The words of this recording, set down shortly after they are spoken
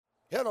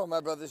Hello, my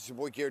brothers. It's your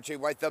boy Garrett J.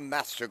 White, the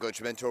Master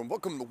Coach Mentor, and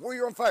welcome to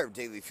Warrior on Fire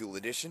Daily Fuel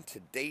Edition.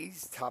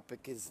 Today's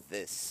topic is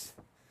this: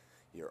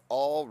 you're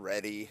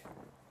already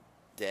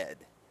dead.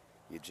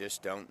 You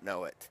just don't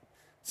know it.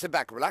 Sit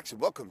back, relax, and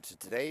welcome to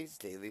today's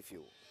Daily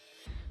Fuel.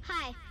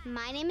 Hi,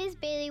 my name is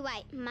Bailey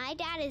White. My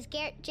dad is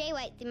Garrett J.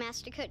 White, the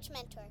Master Coach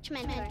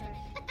Mentor.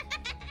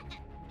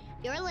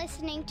 You're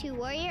listening to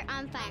Warrior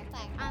on Fire.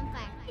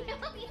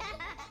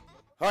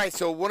 All right,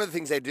 so one of the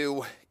things I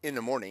do in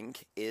the morning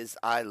is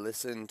I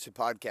listen to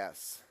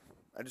podcasts.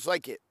 I just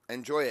like it. I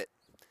enjoy it.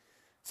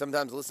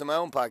 Sometimes I listen to my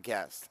own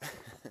podcast.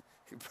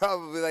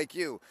 Probably like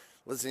you,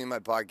 listening to my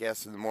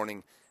podcast in the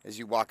morning as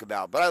you walk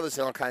about. But I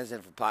listen to all kinds of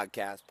different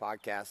podcasts.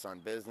 Podcasts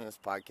on business,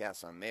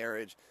 podcasts on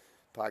marriage,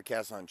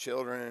 podcasts on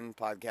children,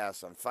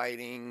 podcasts on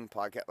fighting,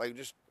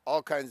 just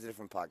all kinds of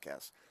different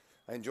podcasts.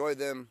 I enjoy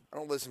them. I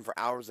don't listen for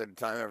hours at a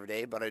time every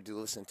day, but I do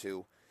listen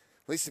to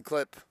at least a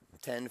clip,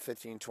 10,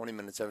 15, 20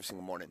 minutes every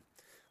single morning.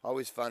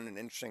 Always fun and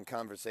interesting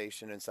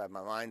conversation inside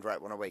my mind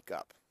right when I wake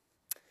up.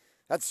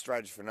 That's a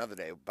strategy for another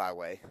day, by the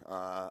way,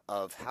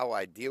 of how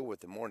I deal with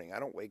the morning. I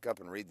don't wake up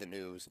and read the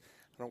news.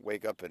 I don't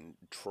wake up and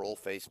troll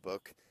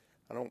Facebook.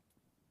 I don't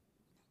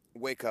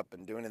wake up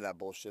and do any of that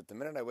bullshit. The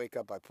minute I wake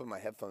up, I put my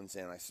headphones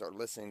in. I start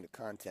listening to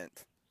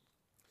content.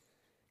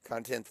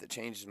 Content that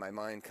changes my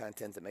mind.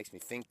 Content that makes me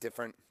think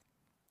different.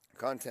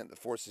 Content that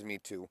forces me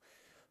to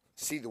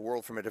see the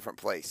world from a different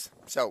place.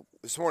 So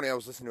this morning I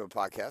was listening to a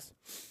podcast,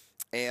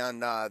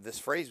 and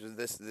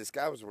this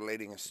guy was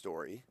relating a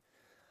story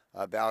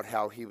about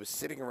how he was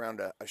sitting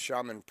around a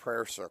shaman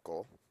prayer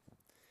circle,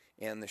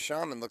 and the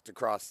shaman looked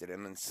across at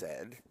him and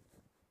said,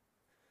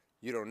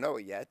 "You don't know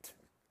it yet,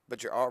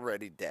 but you're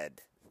already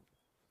dead."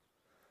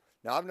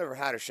 Now, I've never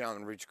had a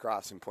shaman reach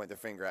across and point their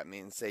finger at me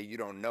and say, "You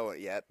don't know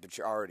it yet, but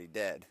you're already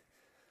dead."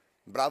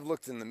 But I've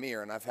looked in the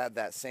mirror and I've had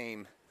that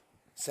same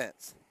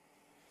sense.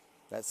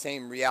 That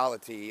same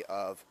reality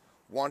of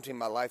wanting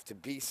my life to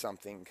be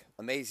something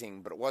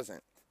amazing, but it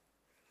wasn't.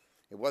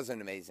 It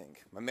wasn't amazing.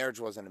 My marriage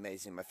wasn't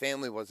amazing. My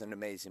family wasn't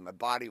amazing. My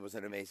body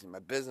wasn't amazing. My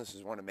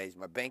businesses weren't amazing.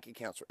 My bank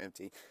accounts were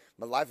empty.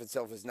 My life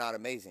itself is not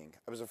amazing.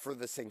 I was the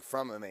furthest thing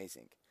from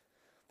amazing.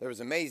 There was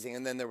amazing,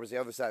 and then there was the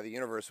other side of the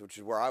universe, which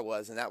is where I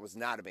was, and that was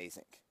not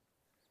amazing.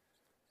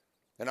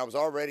 And I was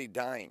already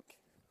dying.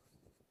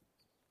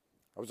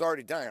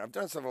 I've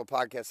done several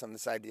podcasts on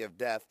this idea of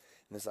death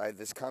and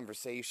this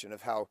conversation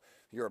of how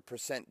you're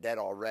 1% dead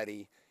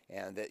already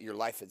and that your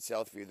life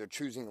itself, you're either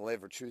choosing to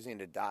live or choosing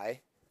to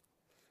die.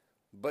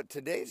 But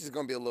today's is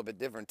going to be a little bit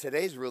different.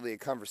 Today's really a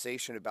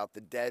conversation about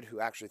the dead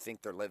who actually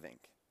think they're living.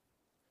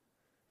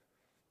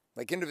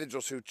 Like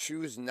individuals who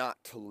choose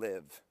not to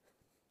live.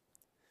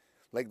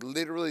 Like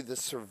literally the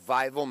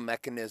survival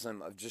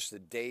mechanism of just the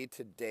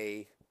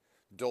day-to-day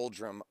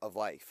doldrum of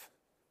life.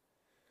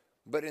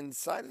 But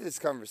inside of this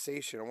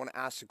conversation, I want to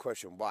ask the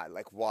question, why?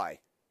 Like, why?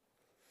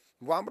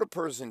 Why would a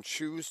person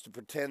choose to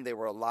pretend they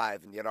were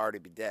alive and yet already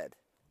be dead?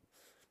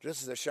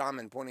 Just as a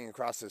shaman pointing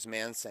across this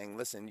man saying,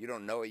 "Listen, you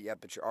don't know it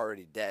yet, but you're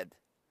already dead.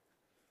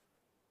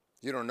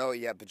 You don't know it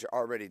yet, but you're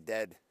already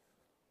dead."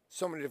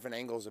 So many different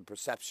angles of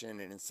perception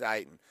and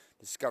insight and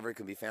discovery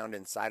can be found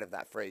inside of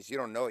that phrase. You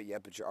don't know it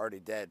yet, but you're already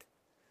dead.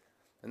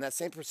 And that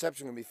same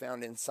perception can be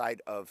found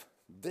inside of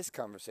this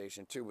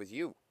conversation, too, with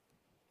you.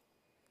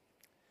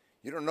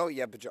 You don't know it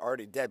yet, but you're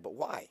already dead. But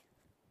why?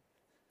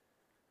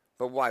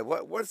 But why?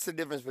 What's the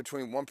difference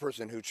between one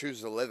person who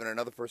chooses to live and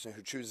another person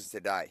who chooses to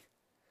die?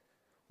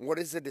 What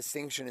is the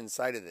distinction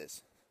inside of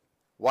this?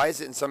 Why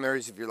is it in some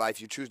areas of your life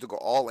you choose to go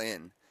all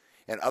in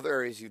and other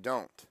areas you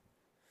don't?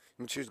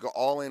 You choose to go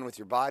all in with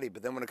your body,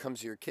 but then when it comes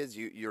to your kids,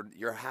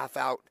 you're half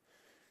out.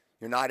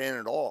 You're not in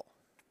at all.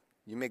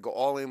 You may go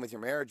all in with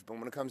your marriage, but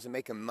when it comes to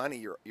making money,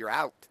 you're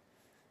out.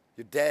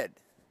 You're dead.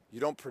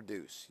 You don't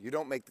produce. You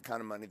don't make the kind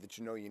of money that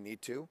you know you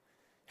need to.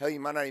 Hell, you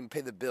might not even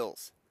pay the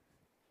bills.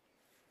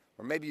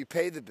 Or maybe you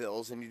pay the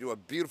bills and you do a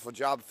beautiful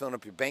job of filling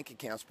up your bank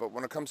accounts, but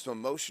when it comes to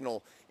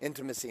emotional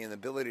intimacy and the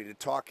ability to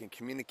talk and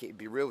communicate and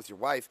be real with your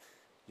wife,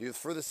 you're the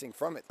furthest thing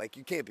from it. Like,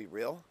 you can't be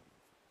real.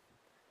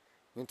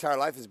 Your entire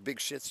life is a big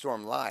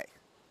shitstorm lie.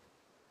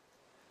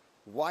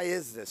 Why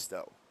is this,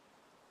 though?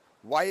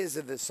 Why is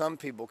it that some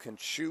people can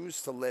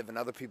choose to live and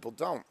other people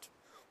don't?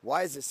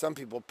 Why is it some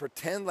people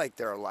pretend like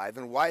they're alive,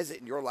 and why is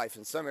it in your life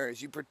in some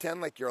areas you pretend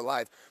like you're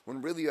alive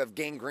when really you have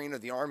gangrene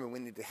of the arm and we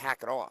need to hack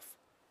it off?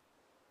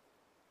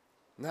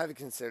 Now have you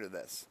consider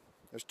this.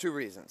 There's two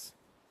reasons.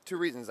 Two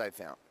reasons I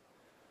found.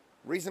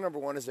 Reason number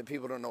one is that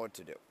people don't know what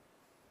to do.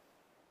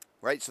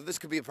 Right? So this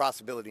could be a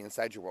possibility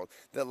inside your world.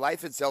 That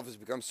life itself has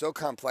become so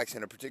complex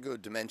in a particular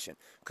dimension.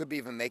 Could be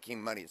even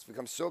making money. It's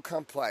become so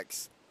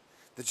complex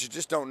that you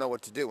just don't know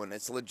what to do. And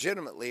it's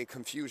legitimately a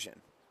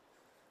confusion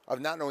of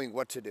not knowing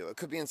what to do. It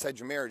could be inside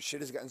your marriage. Shit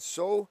has gotten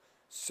so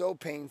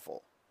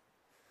painful.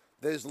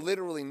 There's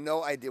literally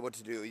no idea what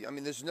to do. I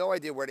mean, there's no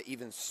idea where to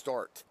even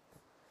start.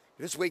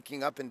 You're just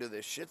waking up into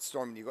this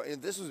shitstorm and you go,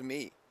 and this was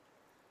me.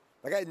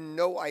 Like, I had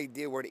no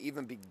idea where to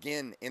even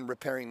begin in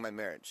repairing my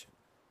marriage.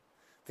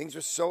 Things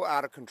were so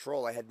out of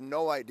control. I had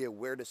no idea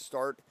where to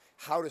start,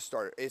 how to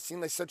start. It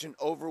seemed like such an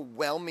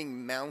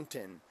overwhelming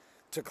mountain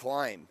to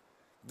climb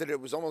that it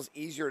was almost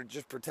easier to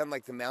just pretend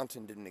like the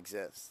mountain didn't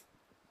exist.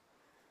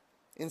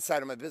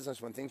 Inside of my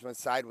business, when things went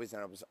sideways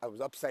and I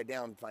was upside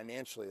down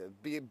financially,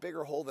 it'd be a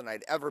bigger hole than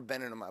I'd ever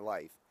been in my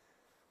life.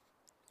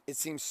 It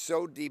seemed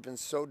so deep and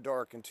so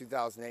dark in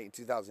 2008 and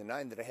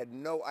 2009 that I had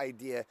no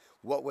idea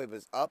what way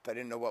was up. I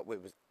didn't know what way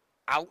was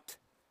out.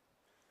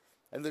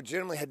 I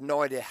legitimately had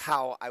no idea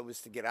how I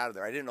was to get out of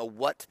there. I didn't know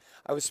what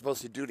I was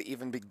supposed to do to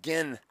even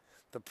begin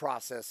the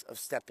process of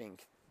stepping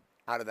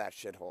out of that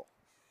shithole.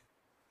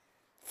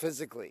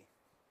 Physically,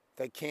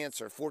 that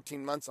cancer,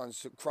 14 months on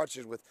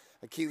crutches with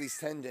Achilles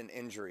tendon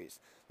injuries.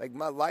 Like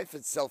my life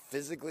itself,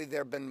 physically,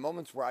 there have been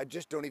moments where I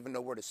just don't even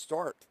know where to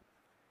start.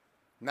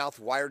 Mouth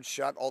wired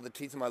shut, all the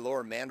teeth in my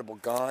lower mandible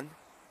gone.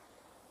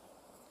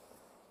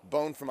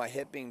 Bone from my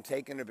hip being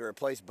taken to be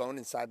replaced, bone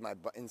inside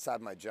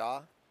my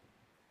jaw.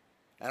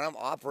 And I'm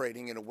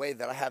operating in a way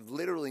that I have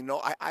literally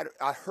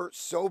I hurt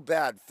so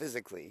bad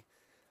physically,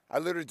 I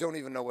literally don't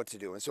even know what to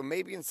do. And so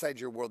maybe inside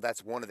your world,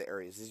 that's one of the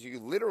areas, is you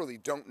literally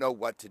don't know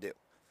what to do.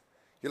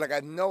 You're like, I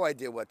have no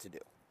idea what to do.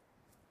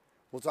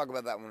 We'll talk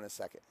about that one in a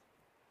second.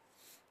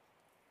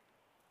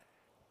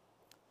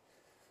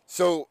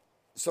 So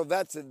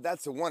that's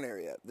the one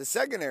area. The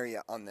second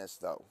area on this,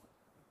 though,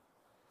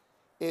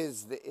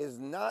 is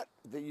not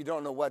that you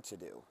don't know what to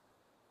do.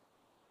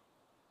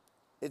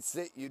 It's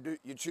that you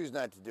choose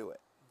not to do it.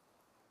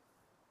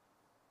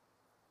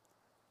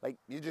 Like,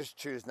 you just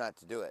choose not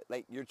to do it.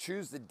 Like, you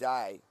choose to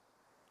die.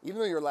 Even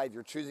though you're alive,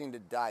 you're choosing to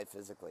die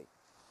physically.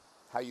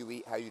 How you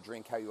eat, how you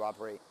drink, how you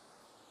operate.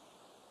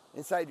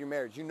 Inside your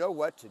marriage, you know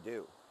what to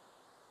do.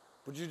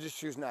 But you just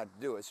choose not to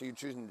do it, so you're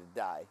choosing to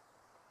die.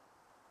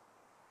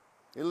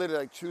 You're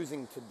literally like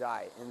choosing to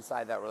die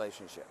inside that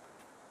relationship.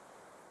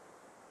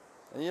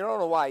 And you don't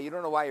know why. You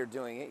don't know why you're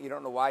doing it. You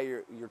don't know why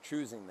you're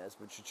choosing this,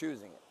 but you're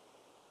choosing it.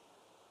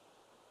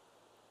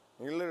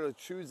 And you're literally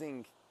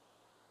choosing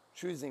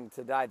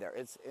to die there.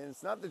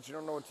 It's not that you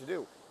don't know what to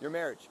do. Your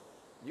marriage,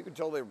 you can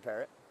totally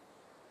repair it.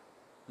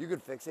 You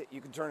could fix it. You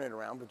can turn it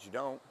around, but you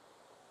don't.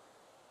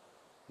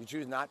 You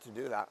choose not to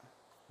do that.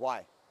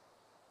 Why?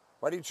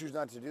 Why do you choose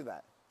not to do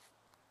that?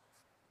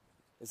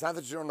 It's not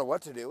that you don't know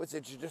what to do. It's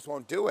that you just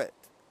won't do it.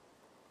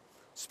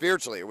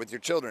 Spiritually or with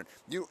your children.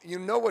 You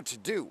know what to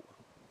do,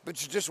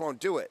 but you just won't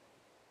do it.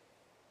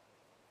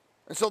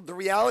 And so the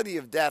reality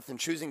of death and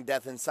choosing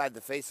death inside the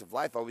face of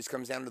life always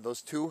comes down to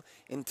those two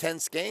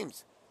intense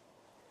games.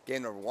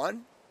 Game number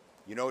one,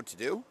 you know what to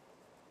do,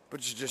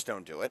 but you just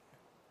don't do it.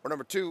 Or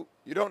number two,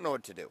 you don't know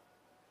what to do.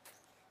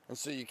 And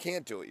so you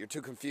can't do it. You're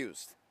too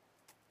confused.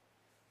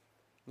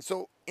 And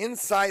so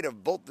inside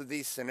of both of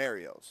these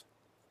scenarios,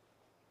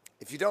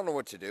 if you don't know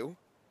what to do,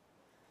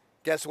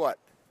 guess what?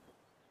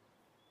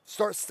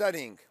 Start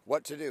studying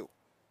what to do.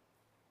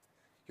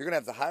 You're going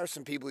to have to hire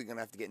some people. You're going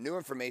to have to get new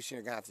information.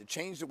 You're going to have to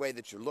change the way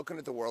that you're looking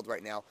at the world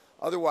right now.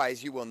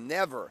 Otherwise, you will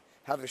never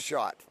have a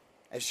shot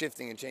at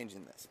shifting and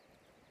changing this.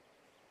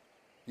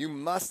 You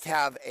must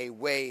have a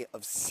way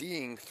of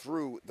seeing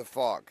through the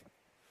fog.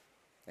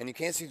 And you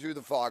can't see through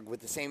the fog with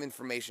the same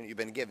information you've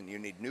been given. You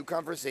need new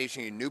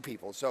conversation, you need new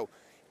people. So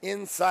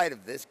inside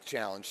of this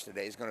challenge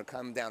today is going to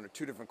come down to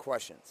two different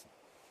questions.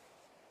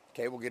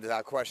 Okay, we'll get to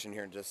that question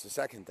here in just a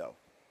second, though.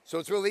 So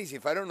it's real easy.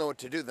 If I don't know what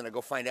to do, then I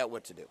go find out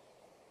what to do.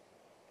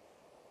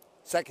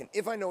 Second,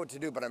 if I know what to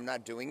do, but I'm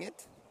not doing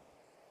it,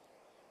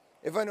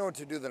 if I know what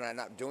to do, then I'm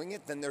not doing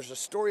it, then there's a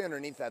story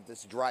underneath that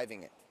that's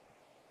driving it.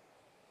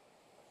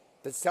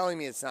 That's telling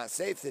me it's not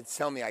safe, that's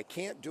telling me I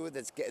can't do it,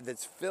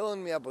 that's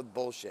filling me up with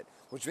bullshit,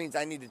 which means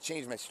I need to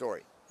change my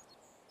story.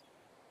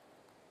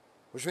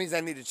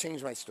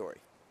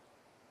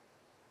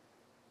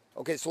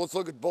 Okay, so let's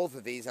look at both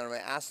of these, and I'm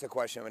going to ask the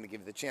question, I'm going to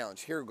give you the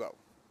challenge. Here we go.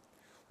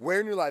 Where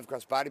in your life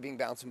across body, being,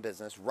 balance, and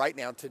business, right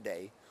now,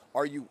 today,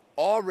 are you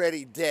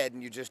already dead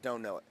and you just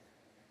don't know it?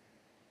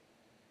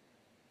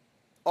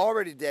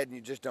 Already dead and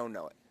you just don't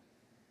know it.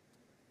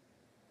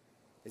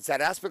 It's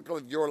that aspect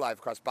of your life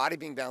across body,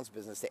 being, balance,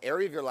 business, the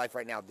area of your life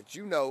right now that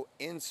you know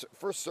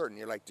for certain.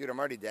 You're like, dude, I'm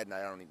already dead and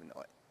I don't even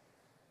know it.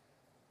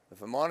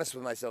 If I'm honest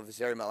with myself, this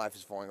area of my life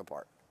is falling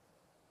apart.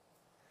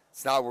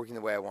 It's not working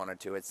the way I want it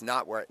to. It's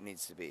not where it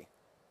needs to be.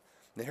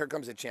 Then here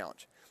comes a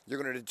challenge.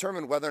 You're going to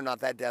determine whether or not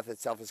that death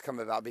itself has come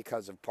about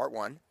because of part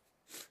one,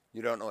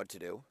 you don't know what to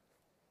do,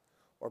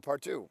 or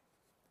part two,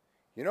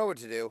 you know what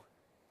to do,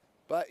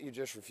 but you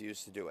just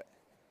refuse to do it.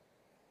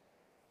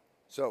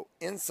 So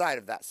inside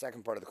of that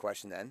second part of the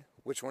question then,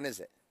 which one is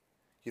it?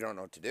 You don't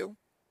know what to do,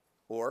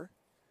 or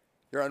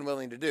you're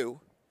unwilling to do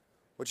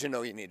what you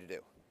know you need to do.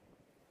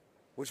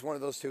 Which one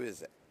of those two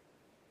is it?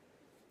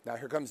 Now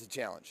here comes the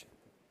challenge.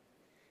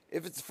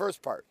 If it's the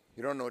first part,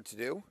 you don't know what to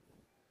do,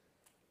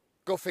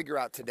 go figure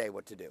out today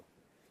what to do.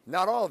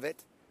 Not all of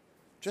it,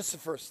 just the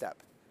first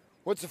step.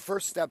 What's the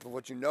first step of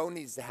what you know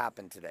needs to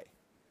happen today?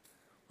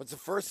 What's the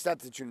first step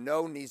that you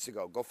know needs to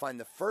go? Go find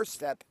the first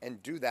step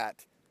and do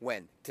that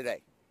when?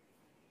 Today.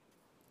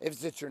 If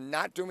it's that you're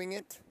not doing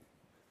it,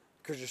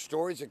 because your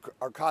stories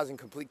are causing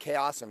complete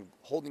chaos and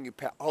holding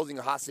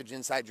you hostage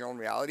inside your own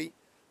reality,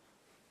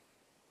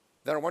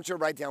 then I want you to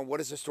write down, what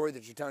is the story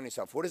that you're telling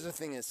yourself? What is the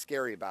thing that's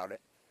scary about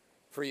it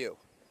for you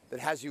that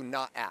has you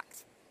not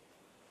act?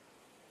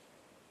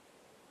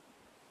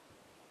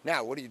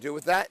 Now, what do you do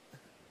with that?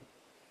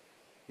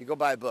 You go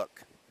buy a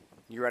book.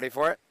 You ready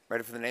for it?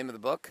 Ready for the name of the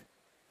book?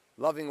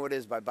 Loving What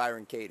Is by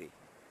Byron Katie.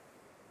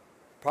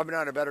 Probably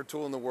not a better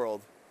tool in the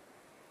world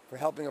for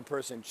helping a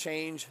person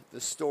change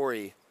the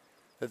story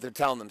that they're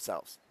telling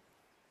themselves.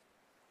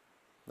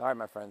 All right,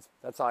 my friends,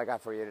 that's all I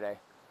got for you today.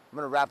 I'm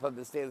going to wrap up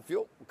this Daily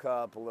Fuel. A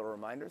couple little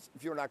reminders.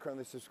 If you're not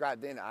currently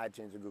subscribed in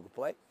iTunes or Google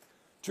Play,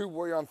 to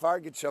Warrior on Fire,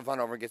 get yourself on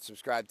over and get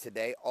subscribed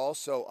today.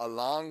 Also,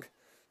 along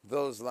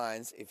those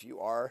lines, if you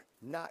are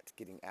not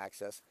getting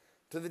access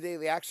to the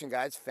daily action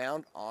guides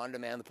found on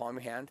demand, the palm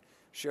of your hand,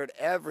 shared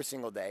every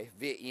single day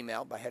via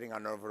email by heading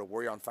on over to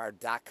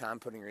warrioronfire.com,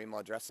 putting your email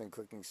address and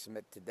clicking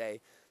submit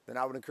today, then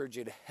I would encourage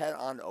you to head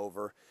on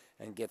over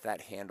and get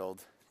that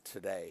handled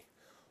today.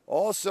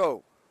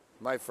 Also,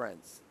 my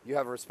friends, you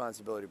have a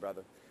responsibility,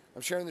 brother.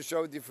 I'm sharing the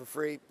show with you for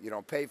free. You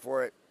don't pay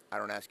for it. I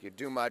don't ask you to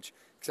do much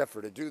except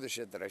for to do the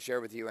shit that I share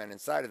with you, and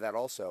inside of that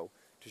also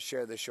to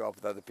share this show up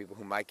with other people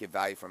who might get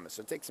value from it.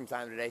 So take some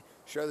time today,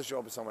 share the show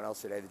up with someone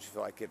else today that you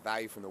feel like get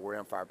value from the Warrior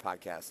on Fire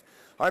podcast.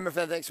 All right, my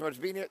friend, thanks so much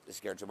for being here. This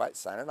is Garrett J. White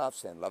signing off,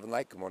 saying love and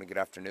light. Good morning, good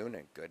afternoon,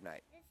 and good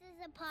night. This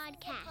is a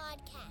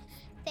podcast.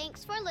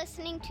 Thanks for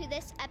listening to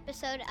this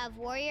episode of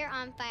Warrior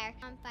on Fire.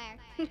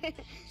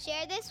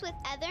 Share this with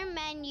other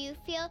men you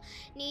feel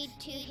need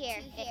to hear.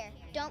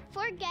 Don't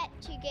forget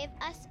to give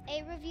us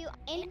a review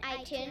in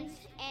iTunes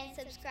and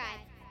subscribe.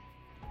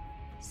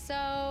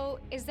 So,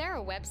 is there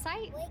a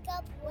website? Wake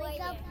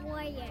up,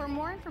 Warrior. For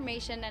more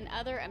information and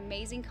other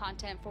amazing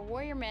content for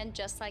warrior men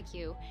just like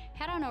you,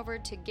 head on over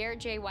to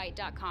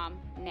GarrettJWhite.com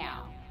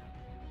now.